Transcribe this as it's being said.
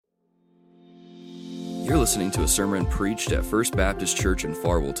You're listening to a sermon preached at First Baptist Church in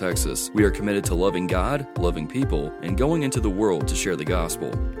Farwell, Texas. We are committed to loving God, loving people, and going into the world to share the gospel.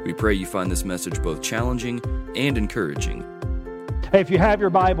 We pray you find this message both challenging and encouraging. Hey, if you have your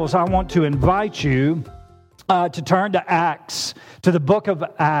Bibles, I want to invite you to turn to Acts, to the book of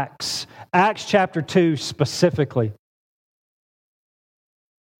Acts, Acts chapter 2 specifically.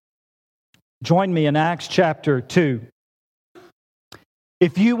 Join me in Acts chapter 2.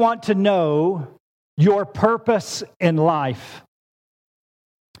 If you want to know your purpose in life,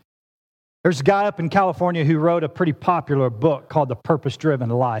 there's a guy up in California who wrote a pretty popular book called The Purpose-Driven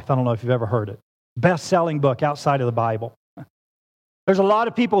Life. I don't know if you've ever heard it. Best-selling book outside of the Bible. There's a lot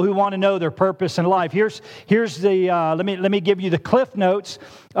of people who want to know their purpose in life. Here's the let me give you the cliff notes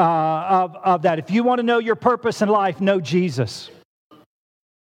of that. If you want to know your purpose in life, know Jesus.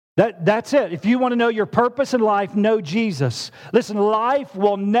 That's it. If you want to know your purpose in life, know Jesus. Listen, life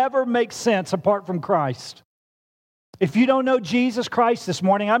will never make sense apart from Christ. If you don't know Jesus Christ this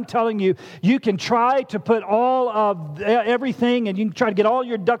morning, I'm telling you, you can try to put all of everything and you can try to get all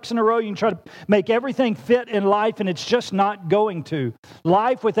your ducks in a row. You can try to make everything fit in life, and it's just not going to.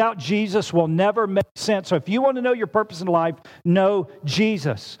 Life without Jesus will never make sense. So if you want to know your purpose in life, know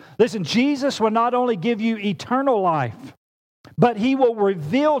Jesus. Listen, Jesus will not only give you eternal life, but He will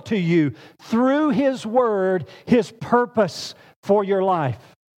reveal to you through His Word His purpose for your life.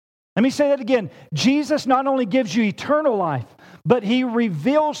 Let me say that again. Jesus not only gives you eternal life, but He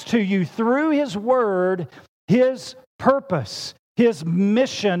reveals to you through His Word His purpose, His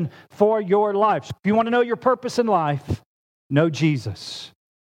mission for your life. So if you want to know your purpose in life, know Jesus.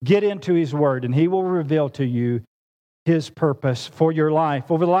 Get into His Word, and He will reveal to you His purpose for your life.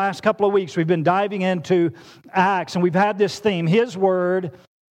 Over the last couple of weeks, we've been diving into Acts, and we've had this theme: His Word,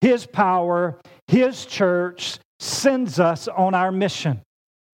 His power, His church sends us on our mission.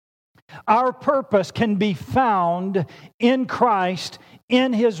 Our purpose can be found in Christ,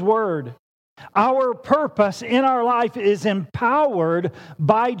 in His Word. Our purpose in our life is empowered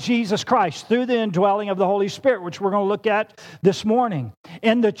by Jesus Christ through the indwelling of the Holy Spirit, which we're going to look at this morning.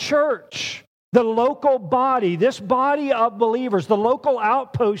 And the church, the local body, this body of believers, the local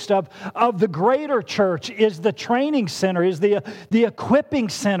outpost of the greater church is the training center, is the equipping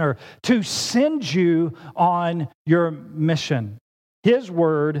center to send you on your mission. His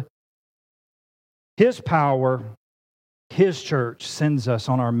Word, His power, His church sends us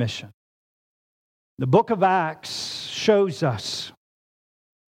on our mission. The book of Acts shows us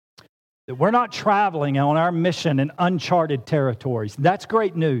that we're not traveling on our mission in uncharted territories. That's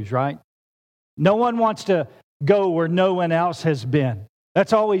great news, right? No one wants to go where no one else has been.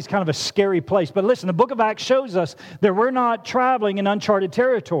 That's always kind of a scary place. But listen, the book of Acts shows us that we're not traveling in uncharted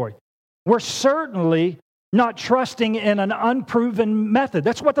territory. We're certainly not trusting in an unproven method.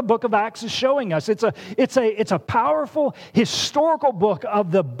 That's what the book of Acts is showing us. It's a powerful historical book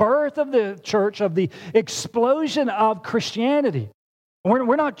of the birth of the church, of the explosion of Christianity.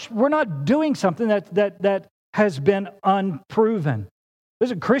 We're not doing something that has been unproven.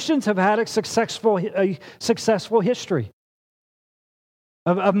 Listen, Christians have had a successful history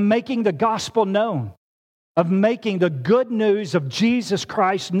of making the gospel known, of making the good news of Jesus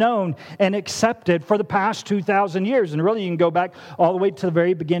Christ known and accepted for the past 2,000 years. And really, you can go back all the way to the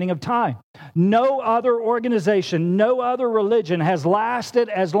very beginning of time. No other organization, no other religion has lasted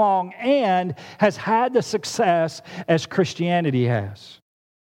as long and has had the success as Christianity has.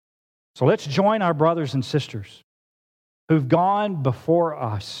 So let's join our brothers and sisters who've gone before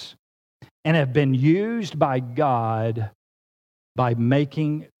us and have been used by God by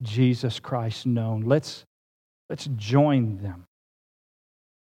making Jesus Christ known. Let's join them.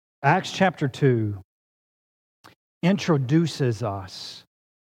 Acts chapter 2 introduces us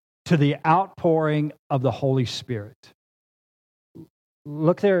to the outpouring of the Holy Spirit.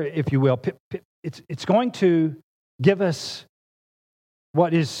 Look there, if you will. It's going to give us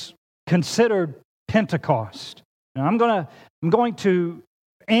what is considered Pentecost. Now, I'm going to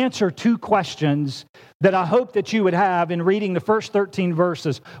answer two questions that I hope that you would have in reading the first 13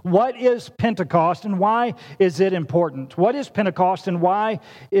 verses. What is Pentecost and why is it important? What is Pentecost and why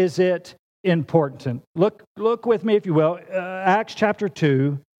is it important? Look with me, if you will. Acts chapter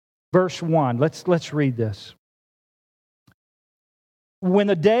 2, verse 1. Let's read this. When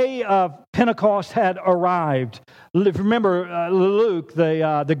the day of Pentecost had arrived, remember Luke,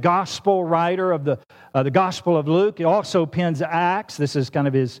 the gospel writer of the Gospel of Luke, he also pens Acts. This is kind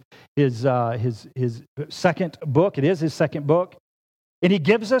of his second book. It is his second book, and he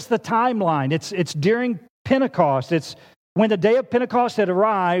gives us the timeline. It's during Pentecost. It's When the day of Pentecost had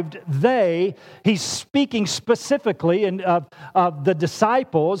arrived, he's speaking specifically of the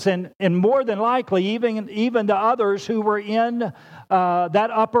disciples and more than likely even the others who were in that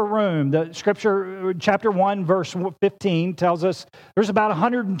upper room. The scripture, chapter 1, verse 15 tells us there's about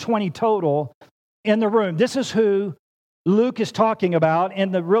 120 total in the room. This is who Luke is talking about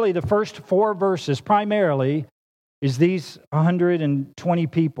in the first 4 verses primarily is these 120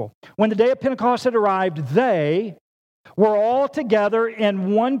 people. When the day of Pentecost had arrived, they were all together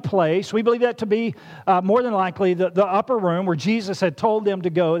in one place. We believe that to be more than likely the upper room where Jesus had told them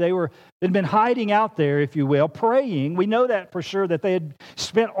to go. They'd been hiding out there, if you will, praying. We know that for sure, that they had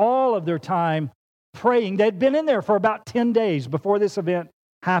spent all of their time praying. They'd been in there for about 10 days before this event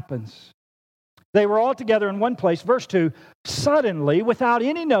happens. They were all together in one place. Verse 2, suddenly, without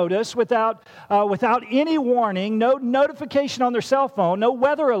any notice, without any warning, no notification on their cell phone, no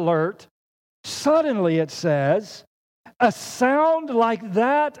weather alert, suddenly, it says, a sound like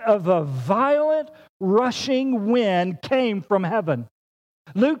that of a violent rushing wind came from heaven.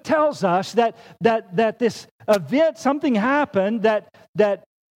 Luke tells us that this event, something happened that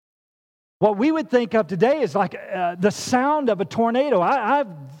what we would think of today is like the sound of a tornado. I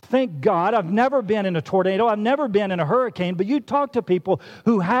thank God I've never been in a tornado. I've never been in a hurricane. But you talk to people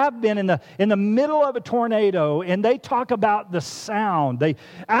who have been in the middle of a tornado, and they talk about the sound.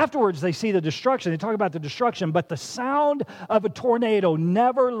 Afterwards they see the destruction. They talk about the destruction, but the sound of a tornado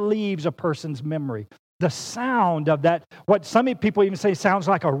never leaves a person's memory. The sound of that, what some people even say sounds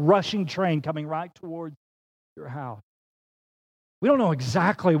like a rushing train coming right towards your house. We don't know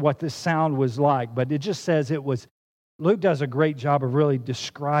exactly what this sound was like, but it just says it was. Luke does a great job of really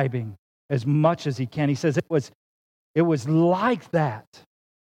describing as much as he can. He says it was like that.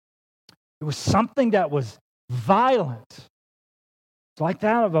 It was something that was violent. It's like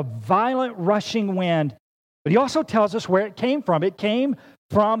that of a violent rushing wind. But he also tells us where it came from. It came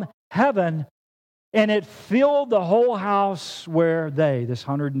from heaven, and it filled the whole house where this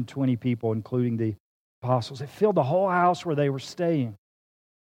 120 people, including the apostles, it filled the whole house where they were staying.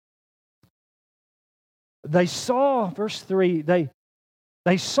 They saw, verse 3,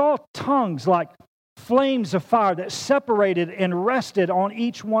 they saw tongues like flames of fire that separated and rested on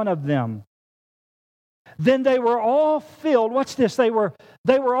each one of them. Then they were all filled. Watch this. They were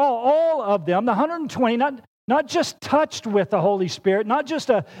all of them, the 120, not just touched with the Holy Spirit, not just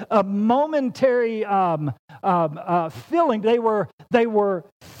a momentary filling. They were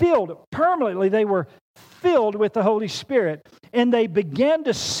filled permanently. They were filled with the Holy Spirit, and they began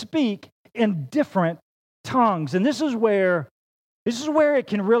to speak in different tongues. And this is where it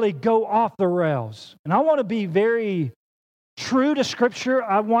can really go off the rails. And I want to be very true to Scripture.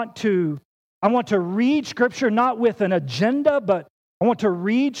 I want to read Scripture not with an agenda, but I want to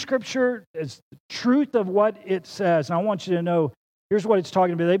read Scripture as the truth of what it says. And I want you to know, here's what it's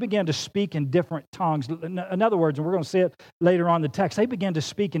talking about. They began to speak in different tongues. In other words, and we're going to see it later on in the text, they began to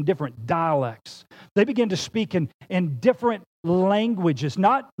speak in different dialects. They began to speak in different languages,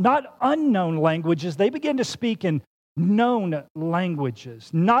 not unknown languages. They began to speak in known languages,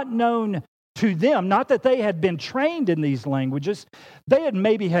 not known to them. Not that they had been trained in these languages. They had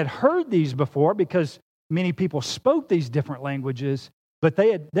maybe heard these before because many people spoke these different languages, but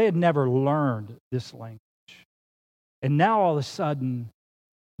they had never learned this language. And now all of a sudden,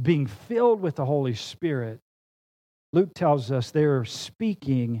 being filled with the Holy Spirit, Luke tells us they're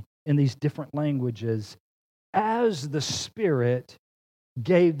speaking in these different languages as the Spirit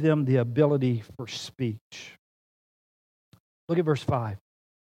gave them the ability for speech. Look at verse 5.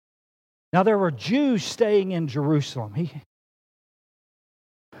 Now there were Jews staying in Jerusalem.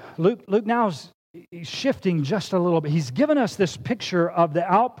 Luke now is shifting just a little bit. He's given us this picture of the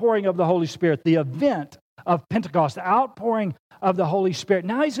outpouring of the Holy Spirit, the event of Pentecost, the outpouring of the Holy Spirit.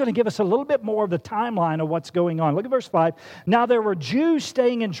 Now he's going to give us a little bit more of the timeline of what's going on. Look at verse 5. Now there were Jews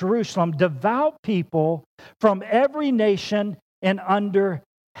staying in Jerusalem, devout people from every nation and under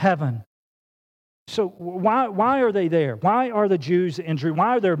heaven. So why are they there? Why are the Jews in Jerusalem?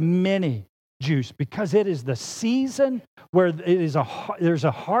 Why are there many Jews? Because it is the season where there's a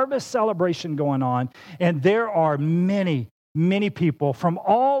harvest celebration going on, and there are many people from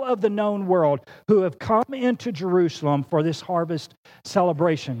all of the known world who have come into Jerusalem for this harvest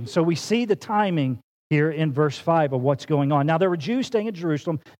celebration. So we see the timing here in verse 5 of what's going on. Now there were Jews staying in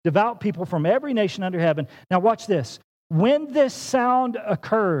Jerusalem, devout people from every nation under heaven. Now watch this. When this sound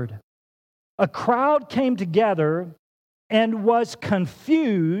occurred, a crowd came together and was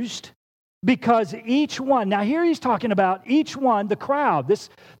confused because each one, now here he's talking about each one, the crowd,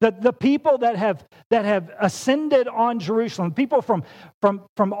 the people that have ascended on Jerusalem, people from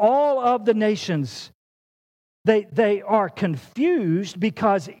all of the nations. they are confused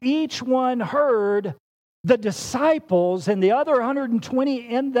because each one heard the disciples and the other 120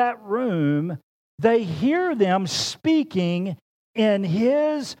 in that room, they hear them speaking in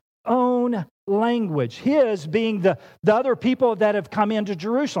his own language. His being the other people that have come into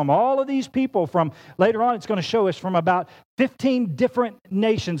Jerusalem. All of these people from, later on it's going to show us, from about 15 different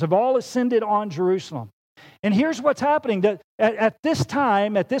nations have all ascended on Jerusalem. And here's what's happening. That at this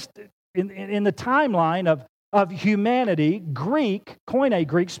time, in the timeline of humanity, Greek, Koine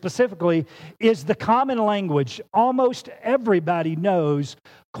Greek specifically, is the common language. Almost everybody knows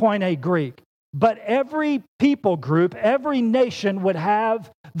Koine Greek. But every people group, every nation would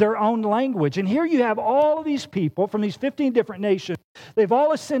have their own language. And here you have all of these people from these 15 different nations. They've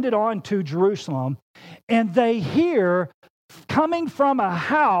all ascended on to Jerusalem, and they hear, coming from a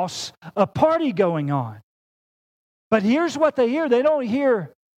house, a party going on. But here's what they hear. They don't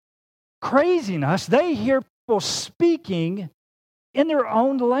hear craziness. They hear people speaking in their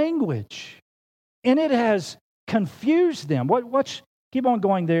own language. And it has confused them. Keep on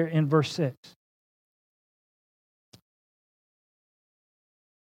going there in verse 6.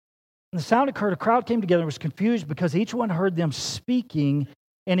 And the sound occurred, a crowd came together and was confused because each one heard them speaking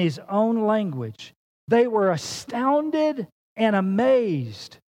in his own language. They were astounded and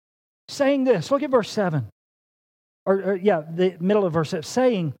amazed, saying this. Look at verse 7. The middle of verse 7.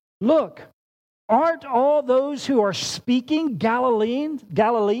 Saying, look, aren't all those who are speaking Galileans?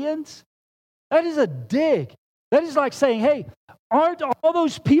 That is a dig. That is like saying, hey, aren't all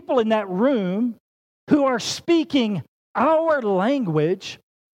those people in that room who are speaking our language,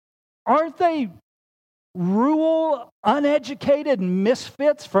 aren't they rural, uneducated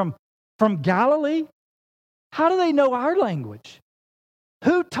misfits from Galilee? How do they know our language?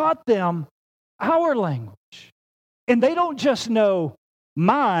 Who taught them our language? And they don't just know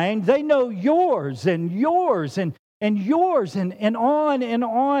mine, they know yours and yours and yours and on and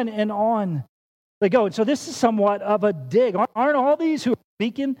on and on they go. And so this is somewhat of a dig. Aren't all these who are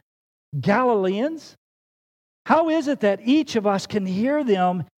speaking Galileans? How is it that each of us can hear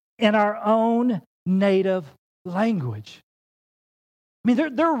them in our own native language? I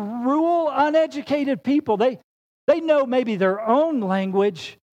mean, they're rural, uneducated people. They know maybe their own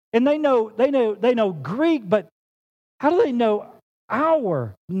language, and they know Greek, but how do they know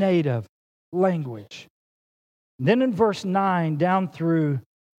our native language? And then in verse 9 down through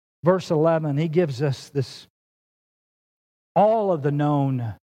verse 11, he gives us all of the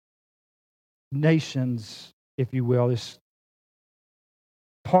known nations, if you will, this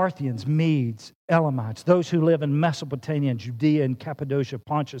Parthians, Medes, Elamites, those who live in Mesopotamia and Judea and Cappadocia,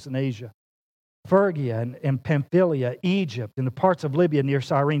 Pontus and Asia, Phrygia and Pamphylia, Egypt, and the parts of Libya near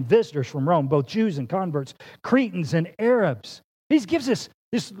Cyrene, visitors from Rome, both Jews and converts, Cretans and Arabs. He gives us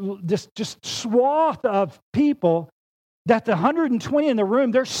this just swath of people that the 120 in the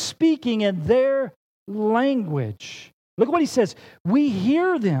room, they're speaking in their language. Look what he says. We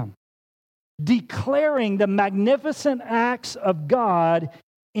hear them declaring the magnificent acts of God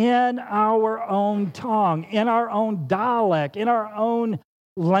in our own tongue, in our own dialect, in our own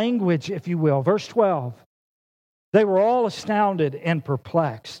language, if you will. Verse 12. They were all astounded and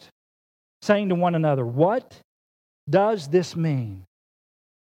perplexed, saying to one another, what does this mean?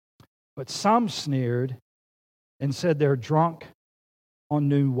 But some sneered and said they're drunk on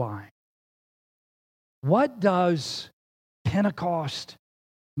new wine. What does Pentecost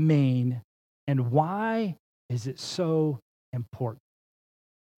mean, and why is it so important?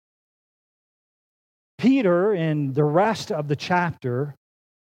 Peter, in the rest of the chapter,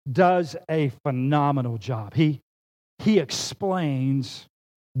 does a phenomenal job. He explains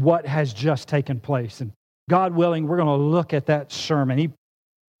what has just taken place. And God willing, we're going to look at that sermon. He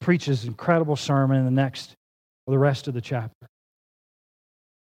preaches an incredible sermon in the rest of the chapter.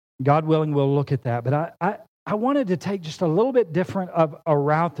 God willing, we'll look at that. But I wanted to take just a little bit different of a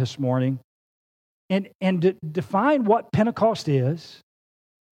route this morning and define what Pentecost is.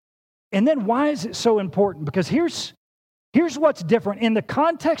 And then why is it so important? Because here's what's different. In the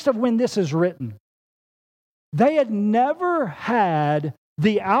context of when this is written, they had never had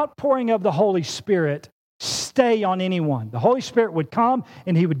the outpouring of the Holy Spirit stay on anyone. The Holy Spirit would come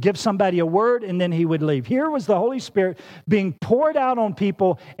and He would give somebody a word and then He would leave. Here was the Holy Spirit being poured out on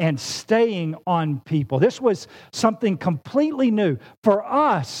people and staying on people. This was something completely new. For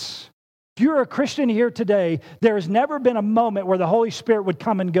us, if you're a Christian here today, there has never been a moment where the Holy Spirit would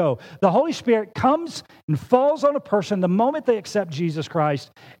come and go. The Holy Spirit comes and falls on a person the moment they accept Jesus Christ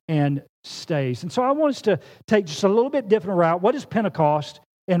and stays. And so I want us to take just a little bit different route. What is Pentecost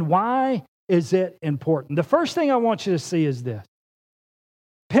and why is it important? The first thing I want you to see is this.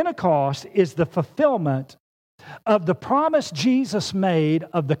 Pentecost is the fulfillment of the promise Jesus made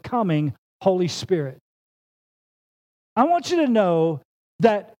of the coming Holy Spirit. I want you to know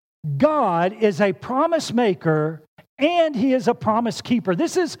that God is a promise maker and He is a promise keeper.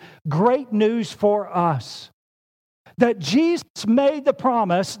 This is great news for us. That Jesus made the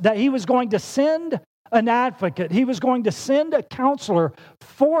promise that He was going to send an advocate. He was going to send a counselor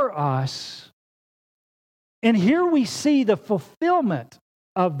for us. And here we see the fulfillment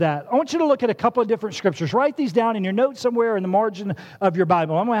of that. I want you to look at a couple of different scriptures. Write these down in your notes somewhere in the margin of your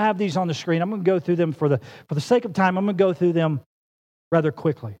Bible. I'm going to have these on the screen. I'm going to go through them for the sake of time. I'm going to go through them rather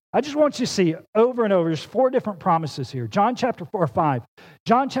quickly. I just want you to see over and over. There's 4 different promises here. John chapter 5.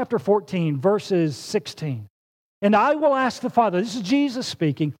 John chapter 14, verses 16. And I will ask the Father, this is Jesus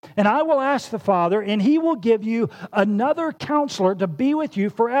speaking, and I will ask the Father, and He will give you another counselor to be with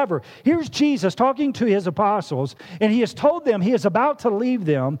you forever. Here's Jesus talking to His apostles, and He has told them He is about to leave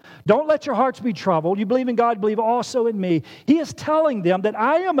them. Don't let your hearts be troubled. You believe in God, believe also in me. He is telling them that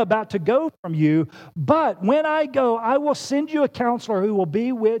I am about to go from you, but when I go, I will send you a counselor who will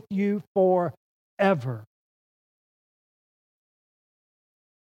be with you forever.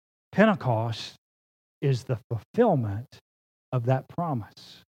 Pentecost is the fulfillment of that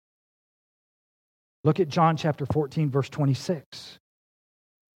promise. Look at John chapter 14, verse 26.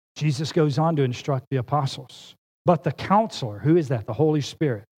 Jesus goes on to instruct the apostles. But the counselor, who is that? The Holy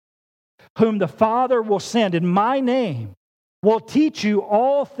Spirit, whom the Father will send in my name, will teach you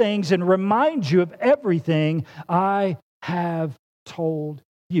all things and remind you of everything I have told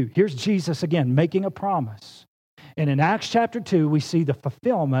you. Here's Jesus again making a promise. And in Acts chapter 2, we see the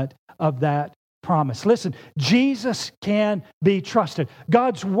fulfillment of that promise. Listen, Jesus can be trusted.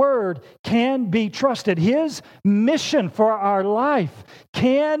 God's word can be trusted. His mission for our life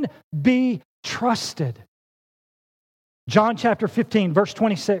can be trusted. John chapter 15, verse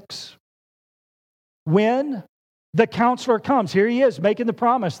 26. When the counselor comes, here He is making the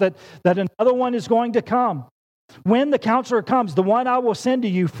promise that another one is going to come. When the counselor comes, the one I will send to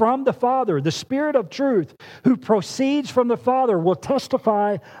you from the Father, the Spirit of truth, who proceeds from the Father, will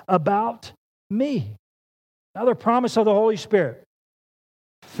testify about me. Another promise of the Holy Spirit.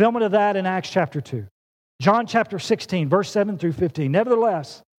 Fulfillment of that in Acts chapter 2. John chapter 16, verse 7 through 15.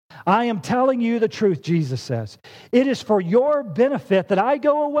 Nevertheless, I am telling you the truth, Jesus says. It is for your benefit that I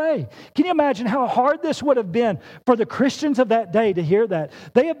go away. Can you imagine how hard this would have been for the Christians of that day to hear that?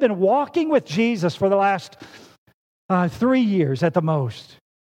 They have been walking with Jesus for the last 3 years at the most.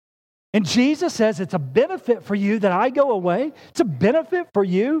 And Jesus says it's a benefit for you that I go away. It's a benefit for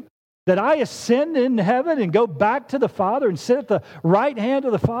you that I ascend in heaven and go back to the Father and sit at the right hand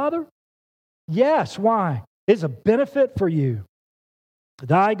of the Father? Yes, why? It's a benefit for you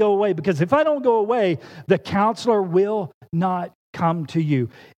that I go away. Because if I don't go away, the counselor will not come to you.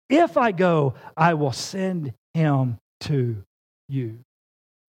 If I go, I will send Him to you.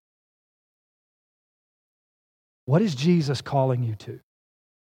 What is Jesus calling you to?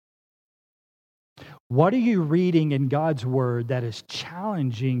 What are you reading in God's Word that is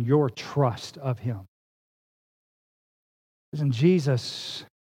challenging your trust of Him? Listen, Jesus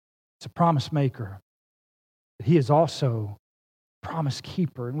is a promise maker. But He is also a promise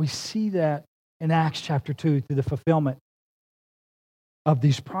keeper. And we see that in Acts chapter 2 through the fulfillment of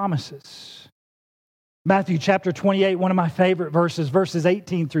these promises. Matthew chapter 28, one of my favorite verses, verses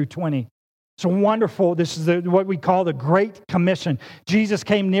 18 through 20. It's wonderful. This is what we call the Great Commission. Jesus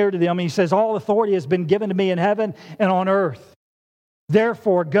came near to them and He says, all authority has been given to me in heaven and on earth.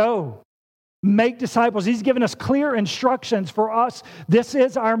 Therefore, go, make disciples. He's given us clear instructions for us. This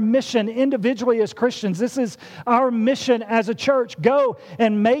is our mission individually as Christians. This is our mission as a church. Go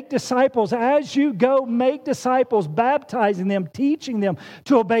and make disciples. As you go, make disciples, baptizing them, teaching them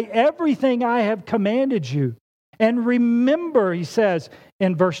to obey everything I have commanded you. And remember, He says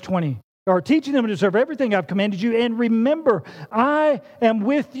in verse 20, or teaching them to observe everything I've commanded you. And remember, I am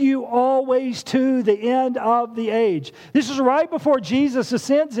with you always to the end of the age. This is right before Jesus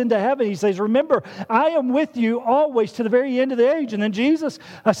ascends into heaven. He says, remember, I am with you always to the very end of the age. And then Jesus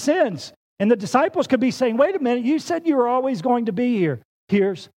ascends. And the disciples could be saying, wait a minute, you said you were always going to be here.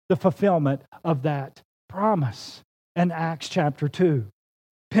 Here's the fulfillment of that promise in Acts chapter 2.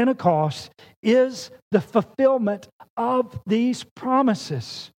 Pentecost is the fulfillment of these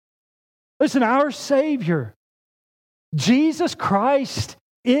promises. Listen, our Savior, Jesus Christ,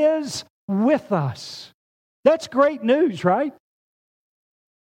 is with us. That's great news, right?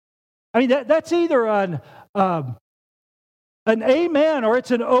 I mean, that's either an amen or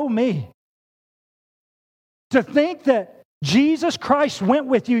it's an oh me. To think that Jesus Christ went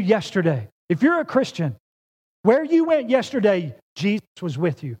with you yesterday. If you're a Christian, where you went yesterday, Jesus was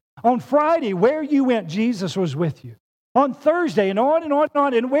with you. On Friday, where you went, Jesus was with you. On Thursday, and on and on and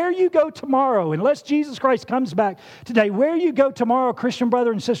on. And where you go tomorrow, unless Jesus Christ comes back today, where you go tomorrow, Christian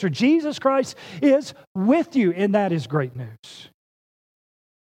brother and sister, Jesus Christ is with you, and that is great news.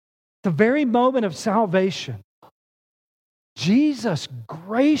 The very moment of salvation, Jesus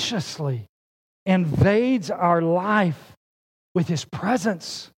graciously invades our life with His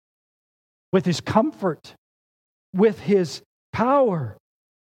presence, with His comfort, with His power.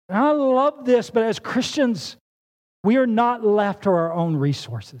 And I love this, but as Christians, we are not left to our own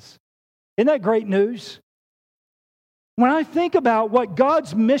resources. Isn't that great news? When I think about what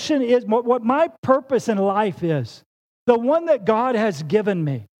God's mission is, what my purpose in life is, the one that God has given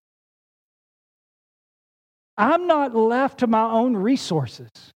me, I'm not left to my own resources.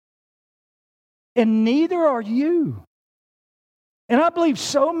 And neither are you. And I believe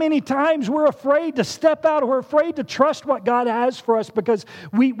so many times we're afraid to step out, or we're afraid to trust what God has for us because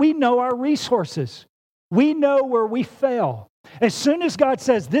we know our resources. We know where we fail. As soon as God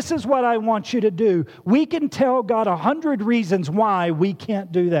says, this is what I want you to do, we can tell God 100 reasons why we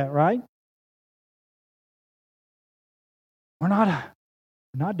can't do that, right? We're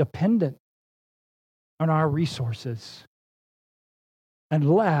not dependent on our resources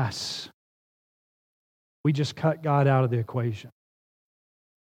unless we just cut God out of the equation.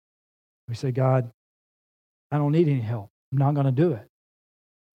 We say, God, I don't need any help. I'm not going to do it.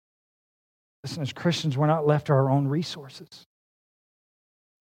 Listen, as Christians, we're not left to our own resources.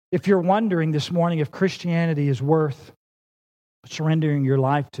 If you're wondering this morning if Christianity is worth surrendering your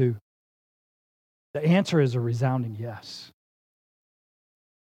life to, the answer is a resounding yes.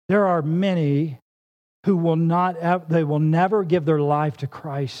 There are many who will never give their life to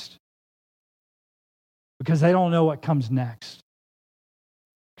Christ because they don't know what comes next.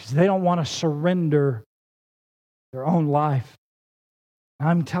 Because they don't want to surrender their own life.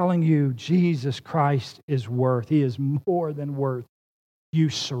 I'm telling you, Jesus Christ is He is more than worth you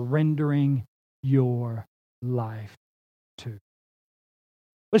surrendering your life to.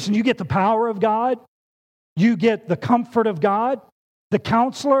 Listen, you get the power of God. You get the comfort of God. The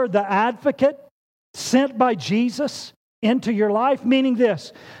counselor, the advocate sent by Jesus into your life, meaning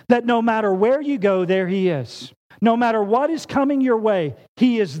this, that no matter where you go, there He is. No matter what is coming your way,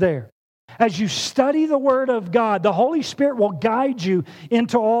 He is there. As you study the Word of God, the Holy Spirit will guide you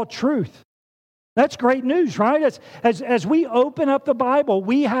into all truth. That's great news, right? As we open up the Bible,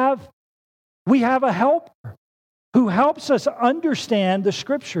 we have a helper who helps us understand the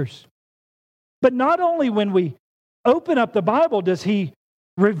Scriptures. But not only when we open up the Bible does He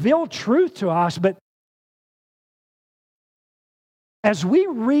reveal truth to us, but as we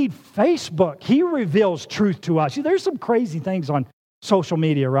read Facebook, He reveals truth to us. There's some crazy things on social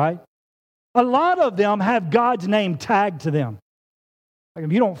media, right? A lot of them have God's name tagged to them. Like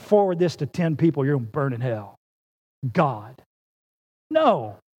if you don't forward this to 10 people, you're going to burn in hell. God.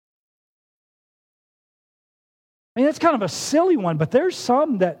 No. I mean, that's kind of a silly one, but there's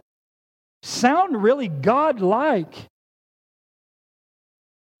some that sound really God-like.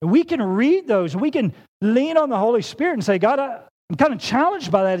 And we can read those, and we can lean on the Holy Spirit and say, God, I'm kind of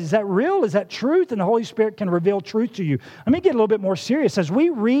challenged by that. Is that real? Is that truth? And the Holy Spirit can reveal truth to you. Let me get a little bit more serious. As we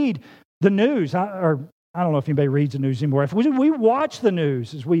read the news, or I don't know if anybody reads the news anymore. If we watch the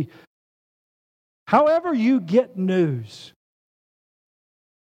news, however you get news,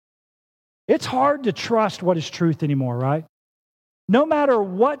 it's hard to trust what is truth anymore, right? No matter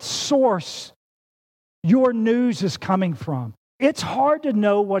what source your news is coming from, it's hard to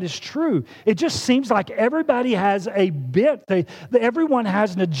know what is true. It just seems like everybody has a bit. Everyone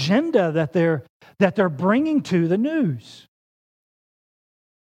has an agenda that they're bringing to the news.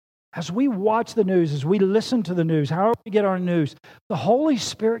 As we watch the news, as we listen to the news, however we get our news, the Holy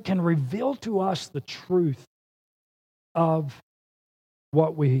Spirit can reveal to us the truth of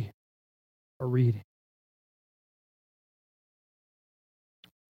what we are reading.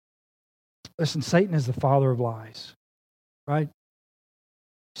 Listen, Satan is the father of lies, right?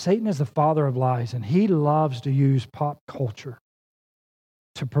 Satan is the father of lies, and he loves to use pop culture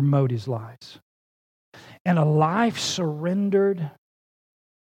to promote his lies. And a life surrendered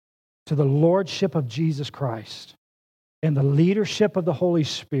to the lordship of Jesus Christ and the leadership of the Holy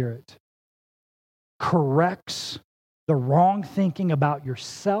Spirit corrects the wrong thinking about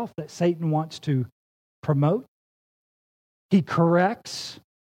yourself that Satan wants to promote. He corrects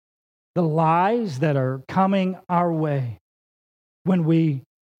the lies that are coming our way when we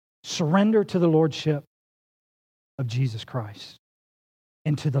surrender to the lordship of Jesus Christ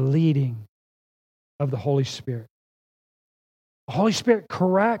and to the leading of the Holy Spirit. The Holy Spirit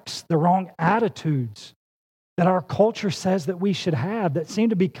corrects the wrong attitudes that our culture says that we should have that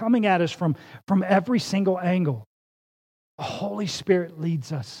seem to be coming at us from every single angle. The Holy Spirit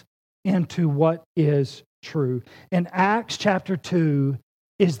leads us into what is true. In Acts chapter 2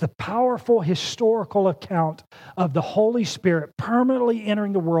 is the powerful historical account of the Holy Spirit permanently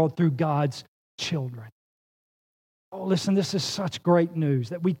entering the world through God's children. Oh, listen, this is such great news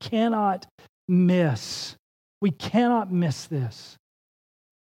that we cannot miss. We cannot miss this.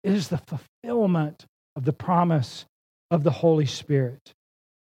 It is the fulfillment of the promise of the Holy Spirit.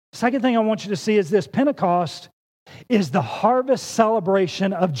 Second thing I want you to see is this: Pentecost is the harvest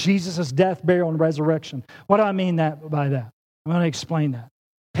celebration of Jesus' death, burial, and resurrection. What do I mean by that? I'm going to explain that.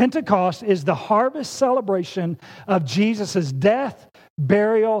 Pentecost is the harvest celebration of Jesus' death,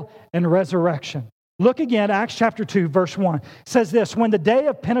 burial, and resurrection. Look again, Acts chapter 2, verse 1. It says this: when the day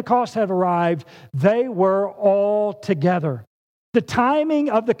of Pentecost had arrived, they were all together. The timing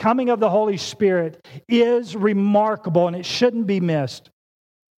of the coming of the Holy Spirit is remarkable, and it shouldn't be missed.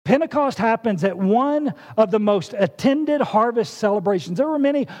 Pentecost happens at one of the most attended harvest celebrations. There were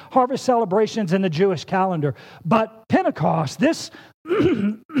many harvest celebrations in the Jewish calendar, but Pentecost, this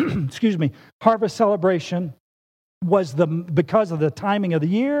harvest celebration was because of the timing of the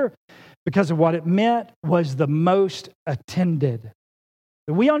year, because of what it meant, was the most attended.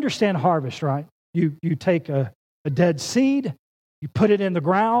 We understand harvest, right? You take a dead seed, you put it in the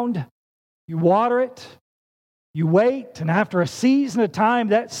ground, you water it, you wait, and after a season of time,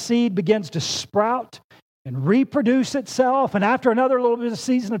 that seed begins to sprout and reproduce itself. And after another little bit of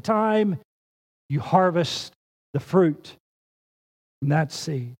season of time, you harvest the fruit from that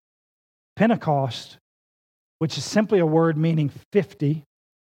seed. Pentecost, which is simply a word meaning 50,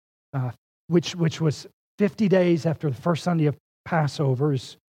 which was 50 days after the first Sunday of Passover,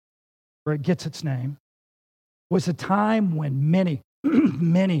 is where it gets its name, was a time when many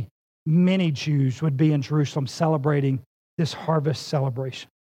Jews would be in Jerusalem celebrating this harvest celebration,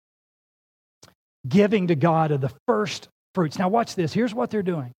 giving to God of the first fruits. Now watch this. Here's what they're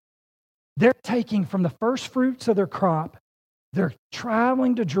doing. They're taking from the first fruits of their crop, they're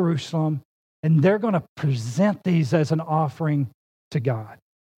traveling to Jerusalem, and they're going to present these as an offering to God.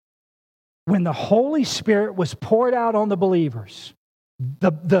 When the Holy Spirit was poured out on the believers,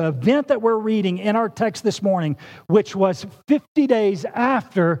 the event that we're reading in our text this morning, which was 50 days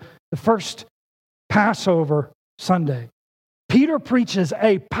after the first Passover Sunday, Peter preaches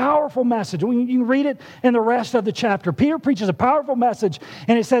a powerful message. You can read it in the rest of the chapter. Peter preaches a powerful message,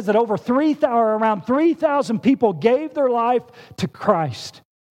 and it says that around 3,000 people gave their life to Christ.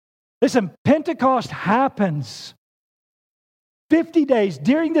 Listen, Pentecost happens 50 days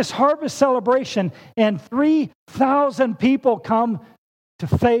during this harvest celebration, and 3,000 people come to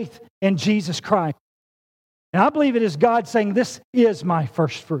faith in Jesus Christ. And I believe it is God saying, this is my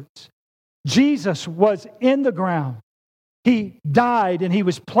first fruits. Jesus was in the ground. He died and he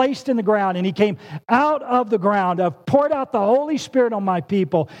was placed in the ground, and he came out of the ground. I've poured out the Holy Spirit on my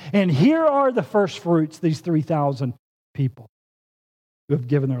people, and here are the first fruits, these 3,000 people who have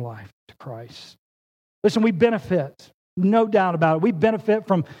given their life to Christ. Listen, we benefit, no doubt about it. We benefit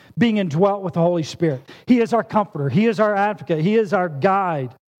from being indwelt with the Holy Spirit. He is our comforter. He is our advocate. He is our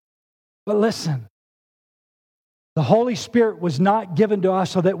guide. But listen, the Holy Spirit was not given to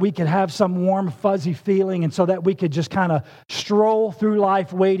us so that we could have some warm, fuzzy feeling and so that we could just kind of stroll through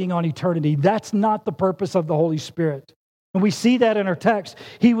life waiting on eternity. That's not the purpose of the Holy Spirit. And we see that in our text.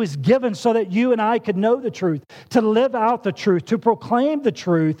 He was given so that you and I could know the truth, to live out the truth, to proclaim the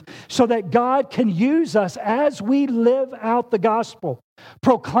truth, so that God can use us as we live out the gospel.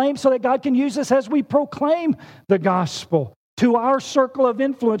 Proclaim so that God can use us as we proclaim the gospel to our circle of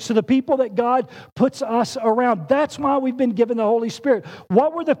influence, to the people that God puts us around. That's why we've been given the Holy Spirit.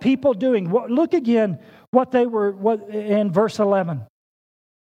 What were the people doing? Look again what they were in verse 11.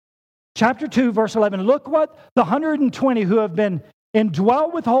 Chapter 2, verse 11. Look what the 120 who have been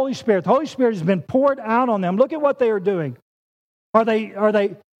indwelt with the Holy Spirit. The Holy Spirit has been poured out on them. Look at what they are doing. Are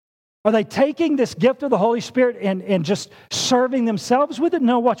they taking this gift of the Holy Spirit and just serving themselves with it?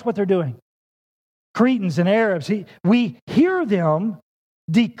 No, watch what they're doing. Cretans and Arabs, we hear them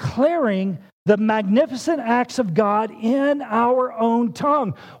declaring the magnificent acts of God in our own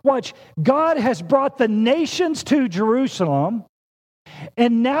tongue. Watch, God has brought the nations to Jerusalem,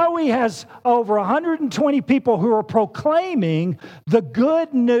 and now he has over 120 people who are proclaiming the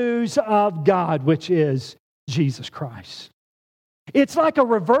good news of God, which is Jesus Christ. It's like a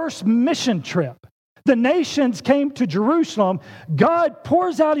reverse mission trip. The nations came to Jerusalem. God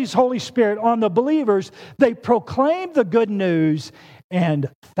pours out his Holy Spirit on the believers. They proclaim the good news, and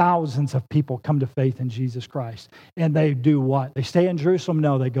thousands of people come to faith in Jesus Christ. And they do what? They stay in Jerusalem?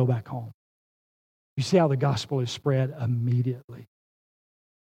 No, they go back home. You see how the gospel is spread immediately.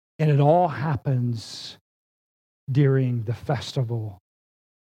 And it all happens during the festival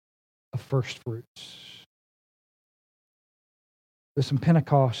of first fruits. Listen,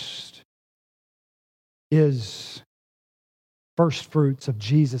 Pentecost is first fruits of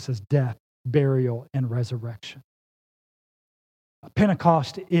Jesus' death, burial, and resurrection.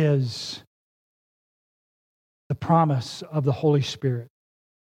 Pentecost is the promise of the Holy Spirit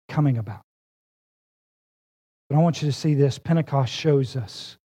coming about. But I want you to see this. Pentecost shows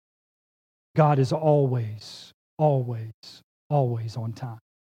us God is always, always, always on time.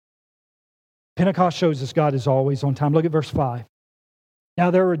 Pentecost shows us God is always on time. Look at verse 5. Now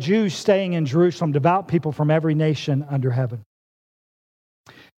there were Jews staying in Jerusalem, devout people from every nation under heaven.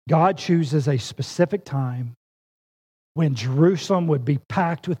 God chooses a specific time when Jerusalem would be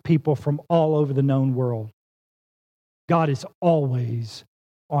packed with people from all over the known world. God is always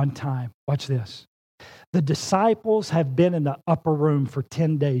on time. Watch this. The disciples have been in the upper room for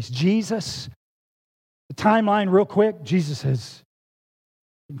 10 days. Jesus, the timeline real quick, Jesus has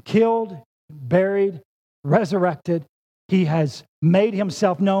been killed, buried, resurrected. He has made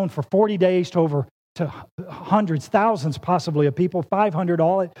himself known for 40 days to hundreds, thousands possibly of people, 500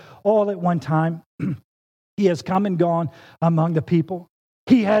 all at one time. He has come and gone among the people.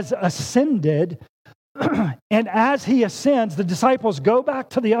 He has ascended. And as he ascends, the disciples go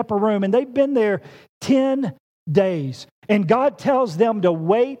back to the upper room, and they've been there 10 days. And God tells them to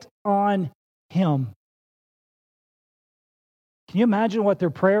wait on him. Can you imagine what their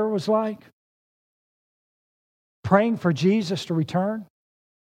prayer was like? Praying for Jesus to return?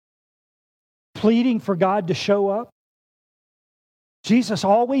 Pleading for God to show up? Jesus,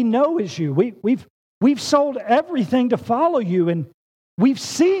 all we know is you. We've sold everything to follow you, and we've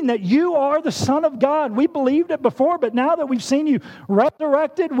seen that you are the Son of God. We believed it before, but now that we've seen you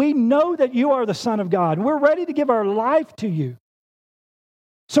resurrected, we know that you are the Son of God. We're ready to give our life to you.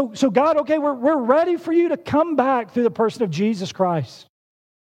 So God, okay, we're ready for you to come back through the person of Jesus Christ.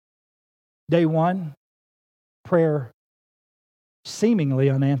 Day one, prayer seemingly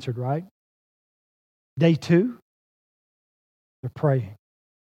unanswered, right? Day two, they're praying.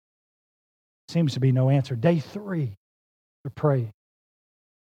 Seems to be no answer. Day three, they're praying.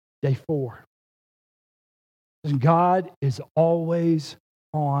 Day four. God is always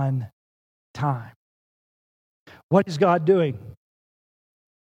on time. What is God doing?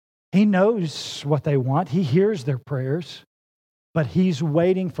 He knows what they want. He hears their prayers. But He's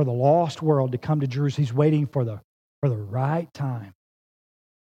waiting for the lost world to come to Jerusalem. He's waiting for the right time.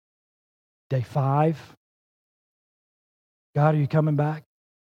 Day 5. God, are you coming back?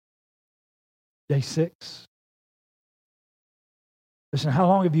 Day 6. Listen, how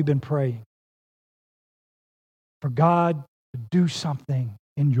long have you been praying for God to do something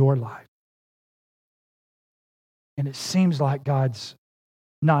in your life? And it seems like God's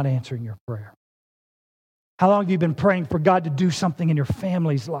not answering your prayer. How long have you been praying for God to do something in your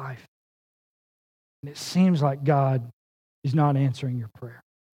family's life? And it seems like God is not answering your prayer.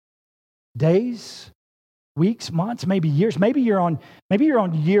 Days, weeks, months, maybe years. Maybe you're on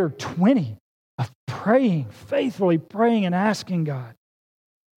year 20 of praying, faithfully praying and asking God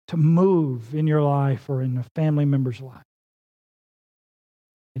to move in your life or in a family member's life.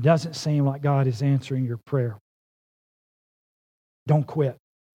 It doesn't seem like God is answering your prayer. Don't quit.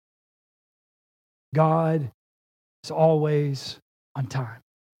 God is always on time.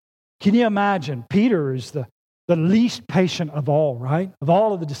 Can you imagine? Peter is the least patient of all, right? Of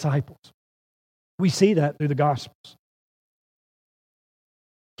all of the disciples. We see that through the Gospels.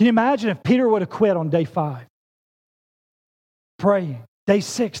 Can you imagine if Peter would have quit on day 5? Praying. Day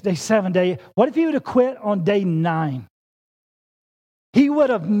 6, day 7, day 8. What if he would have quit on day 9? He would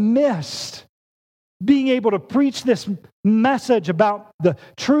have missed being able to preach this message about the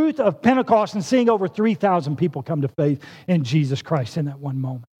truth of Pentecost and seeing over 3,000 people come to faith in Jesus Christ in that one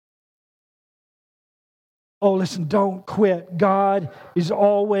moment. Oh, listen, don't quit. God is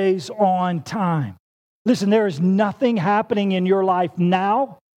always on time. Listen, there is nothing happening in your life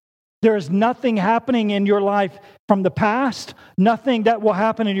now. There is nothing happening in your life from the past, nothing that will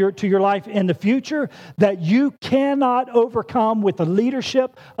happen to your life in the future that you cannot overcome with the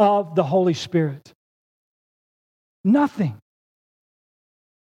leadership of the Holy Spirit. Nothing.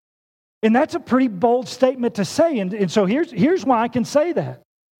 And that's a pretty bold statement to say. And so here's why I can say that.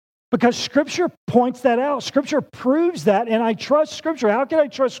 Because Scripture points that out. Scripture proves that, and I trust Scripture. How can I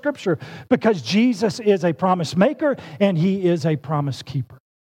trust Scripture? Because Jesus is a promise maker, and He is a promise keeper.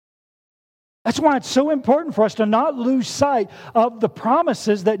 That's why it's so important for us to not lose sight of the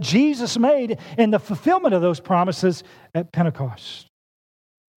promises that Jesus made and the fulfillment of those promises at Pentecost.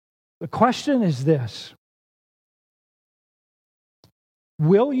 The question is this: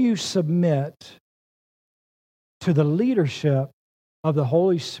 will you submit to the leadership of the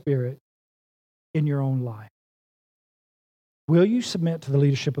Holy Spirit in your own life? Will you submit to the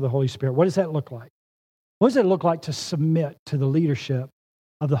leadership of the Holy Spirit? What does that look like? What does it look like to submit to the leadership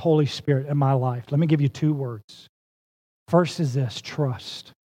of the Holy Spirit in my life? Let me give you two words. First is this: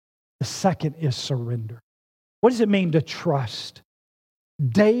 trust. The second is surrender. What does it mean to trust?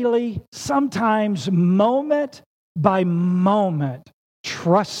 Daily, sometimes moment by moment,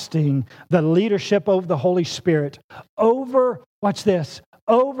 trusting the leadership of the Holy Spirit over, watch this,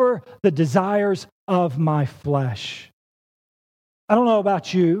 over the desires of my flesh. I don't know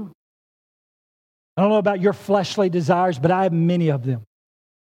about you. I don't know about your fleshly desires, but I have many of them.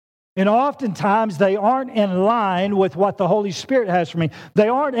 And oftentimes they aren't in line with what the Holy Spirit has for me. They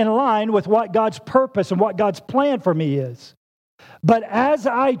aren't in line with what God's purpose and what God's plan for me is. But as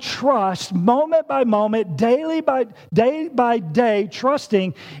I trust, moment by moment, day by day,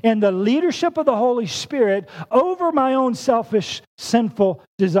 trusting in the leadership of the Holy Spirit over my own selfish, sinful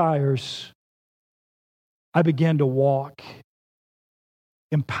desires, I begin to walk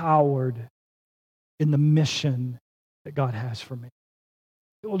empowered in the mission that God has for me.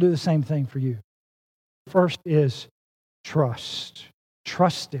 It will do the same thing for you. First is trust.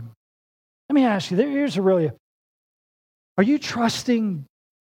 Trust Him. Let me ask you, are you trusting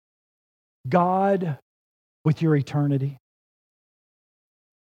God with your eternity?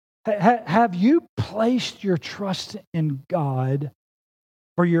 Have you placed your trust in God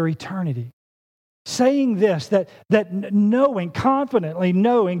for your eternity? Saying this, that confidently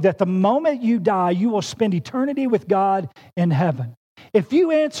knowing that the moment you die, you will spend eternity with God in heaven. If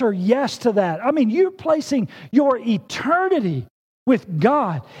you answer yes to that, you're placing your eternity with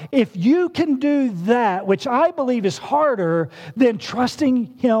God. If you can do that, which I believe is harder than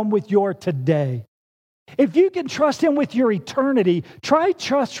trusting Him with your today. If you can trust Him with your eternity, try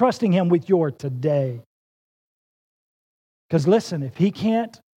trusting Him with your today. Because listen, if He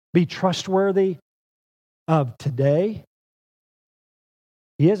can't be trustworthy of today,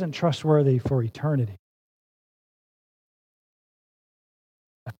 He isn't trustworthy for eternity.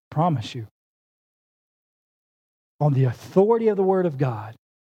 I promise you. On the authority of the Word of God,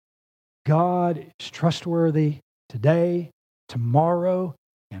 God is trustworthy today, tomorrow,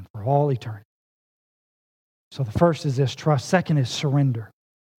 and for all eternity. So the first is this: trust. Second is surrender.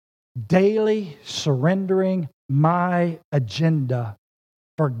 Daily surrendering my agenda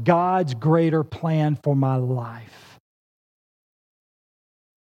for God's greater plan for my life.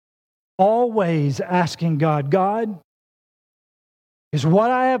 Always asking God, is what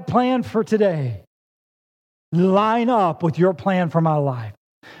I have planned for today line up with your plan for my life?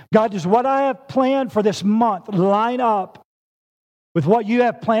 God, does what I have planned for this month line up with what you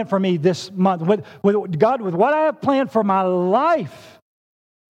have planned for me this month? With what I have planned for my life,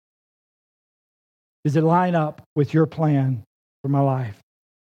 does it line up with your plan for my life?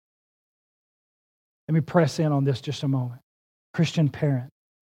 Let me press in on this just a moment. Christian parent,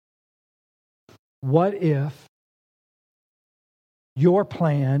 what if your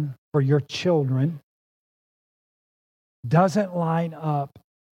plan for your children doesn't line up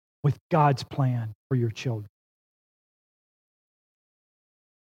with God's plan for your children?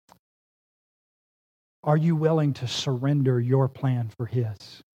 Are you willing to surrender your plan for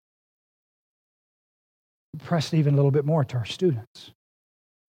His? Press it even a little bit more to our students.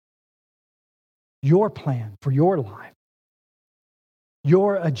 Your plan for your life,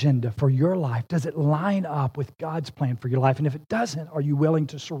 your agenda for your life, does it line up with God's plan for your life? And if it doesn't, are you willing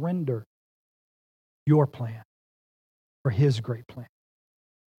to surrender your plan for His great plan?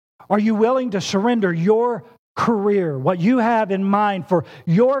 Are you willing to surrender your career, what you have in mind for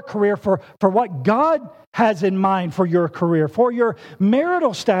your career, for what God has in mind for your career, for your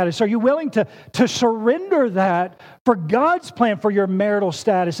marital status? Are you willing to surrender that for God's plan for your marital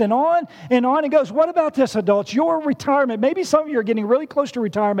status? And on it goes. What about this, adults? Your retirement. Maybe some of you are getting really close to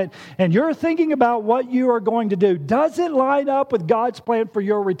retirement and you're thinking about what you are going to do. Does it line up with God's plan for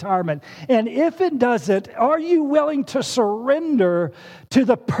your retirement? And if it doesn't, are you willing to surrender to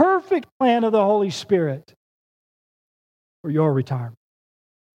the perfect plan of the Holy Spirit for your retirement?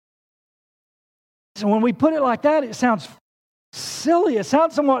 So when we put it like that, it sounds silly. It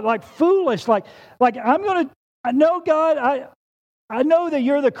sounds somewhat like foolish. Like I know, God, I know that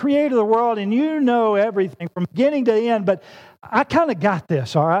you're the creator of the world and you know everything from beginning to end, but I kind of got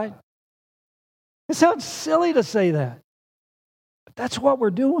this, all right? It sounds silly to say that, but that's what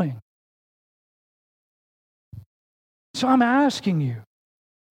we're doing. So I'm asking you,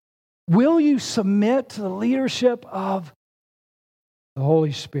 will you submit to the leadership of the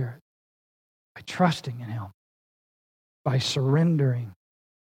Holy Spirit? by trusting in Him, by surrendering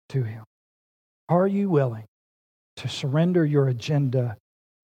to Him. Are you willing to surrender your agenda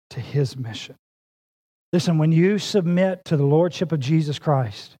to His mission? Listen, when you submit to the Lordship of Jesus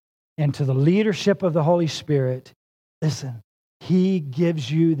Christ and to the leadership of the Holy Spirit, listen, He gives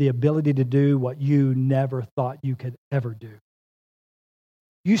you the ability to do what you never thought you could ever do.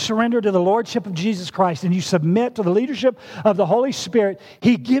 You surrender to the Lordship of Jesus Christ and you submit to the leadership of the Holy Spirit,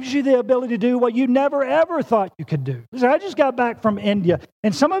 He gives you the ability to do what you never, ever thought you could do. Listen, I just got back from India,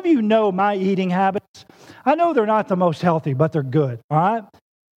 and some of you know my eating habits. I know they're not the most healthy, but they're good, all right?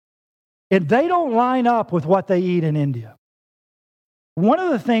 And they don't line up with what they eat in India. One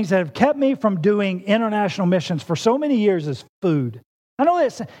of the things that have kept me from doing international missions for so many years is food. I know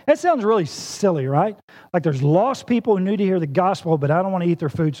that sounds really silly, right? Like there's lost people who need to hear the gospel, but I don't want to eat their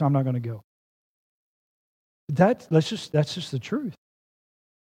food, so I'm not going to go. That's just the truth.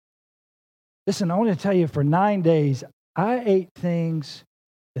 Listen, I want to tell you, for 9 days, I ate things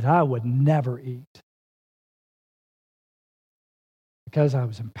that I would never eat because I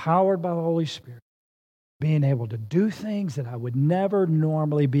was empowered by the Holy Spirit, being able to do things that I would never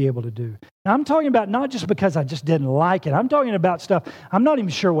normally be able to do. Now, I'm talking about not just because I just didn't like it. I'm talking about stuff I'm not even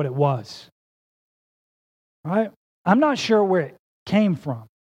sure what it was. Right? I'm not sure where it came from.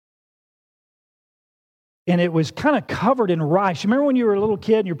 And it was kind of covered in rice. You remember when you were a little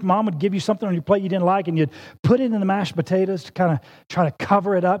kid and your mom would give you something on your plate you didn't like and you'd put it in the mashed potatoes to kind of try to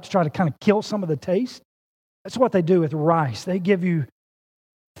cover it up, to try to kind of kill some of the taste? That's what they do with rice. They give you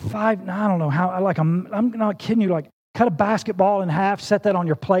I don't know how, like I'm not kidding you, like cut a basketball in half, set that on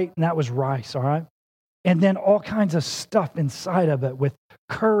your plate, and that was rice, all right? And then all kinds of stuff inside of it with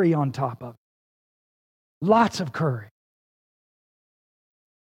curry on top of it. Lots of curry.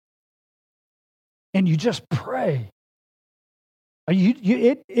 And you just pray.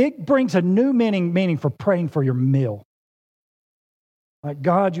 It brings a new meaning for praying for your meal. Like,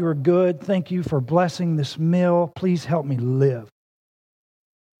 God, you are good. Thank you for blessing this meal. Please help me live.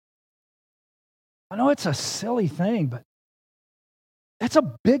 I know it's a silly thing, but that's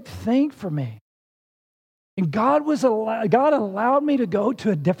a big thing for me. And God allowed me to go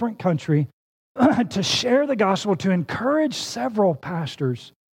to a different country to share the gospel, to encourage several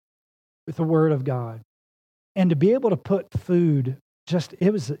pastors with the Word of God, and to be able to put food.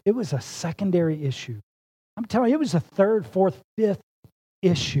 It was a secondary issue. I'm telling you, it was a third, fourth, fifth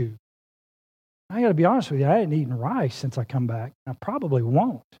issue. I got to be honest with you, I hadn't eaten rice since I come back. I probably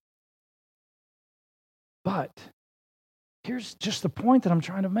won't. But here's just the point that I'm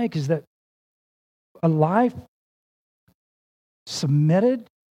trying to make, is that a life surrendered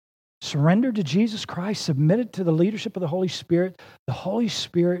to Jesus Christ, submitted to the leadership of the Holy Spirit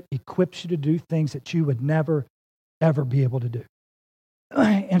equips you to do things that you would never, ever be able to do.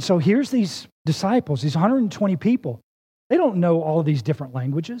 And so here's these disciples, these 120 people. They don't know all of these different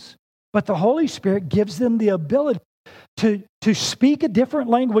languages, but the Holy Spirit gives them the ability to speak a different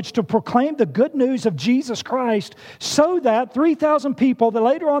language, to proclaim the good news of Jesus Christ, so that 3,000 people that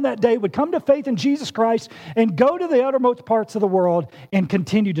later on that day would come to faith in Jesus Christ and go to the uttermost parts of the world and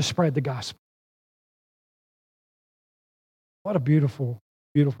continue to spread the gospel. What a beautiful,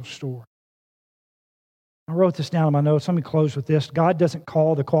 beautiful story. I wrote this down in my notes. Let me close with this. God doesn't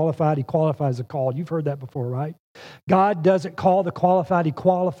call the qualified, He qualifies the called. You've heard that before, right? God doesn't call the qualified, He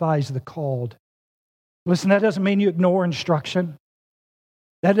qualifies the called. Listen, that doesn't mean you ignore instruction.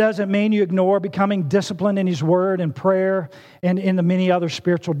 That doesn't mean you ignore becoming disciplined in His Word and prayer and in the many other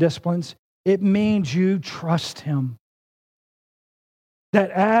spiritual disciplines. It means you trust Him. That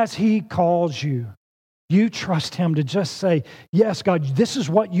as He calls you, you trust Him to just say, yes, God, this is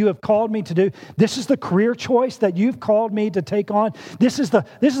what you have called me to do. This is the career choice that you've called me to take on. This is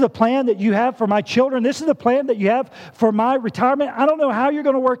the plan that you have for my children. This is the plan that you have for my retirement. I don't know how you're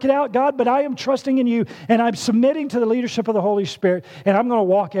going to work it out, God, but I am trusting in you, and I'm submitting to the leadership of the Holy Spirit, and I'm going to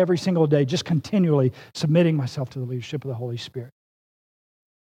walk every single day just continually submitting myself to the leadership of the Holy Spirit.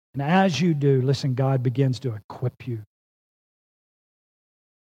 And as you do, listen, God begins to equip you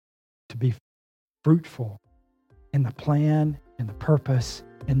to be fruitful in the plan and the purpose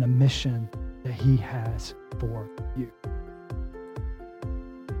and the mission that He has for you.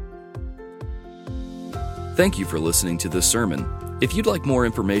 Thank you for listening to this sermon. If you'd like more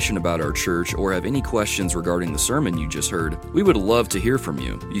information about our church or have any questions regarding the sermon you just heard, we would love to hear from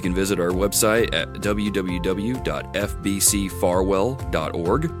you. You can visit our website at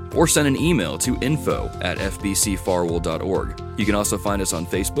www.fbcfarwell.org or send an email to info@fbcfarwell.org. You can also find us on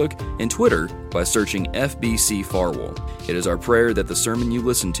Facebook and Twitter by searching FBC Farwell. It is our prayer that the sermon you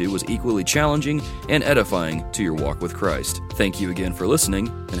listened to was equally challenging and edifying to your walk with Christ. Thank you again for listening,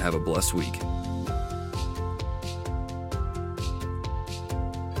 and have a blessed week.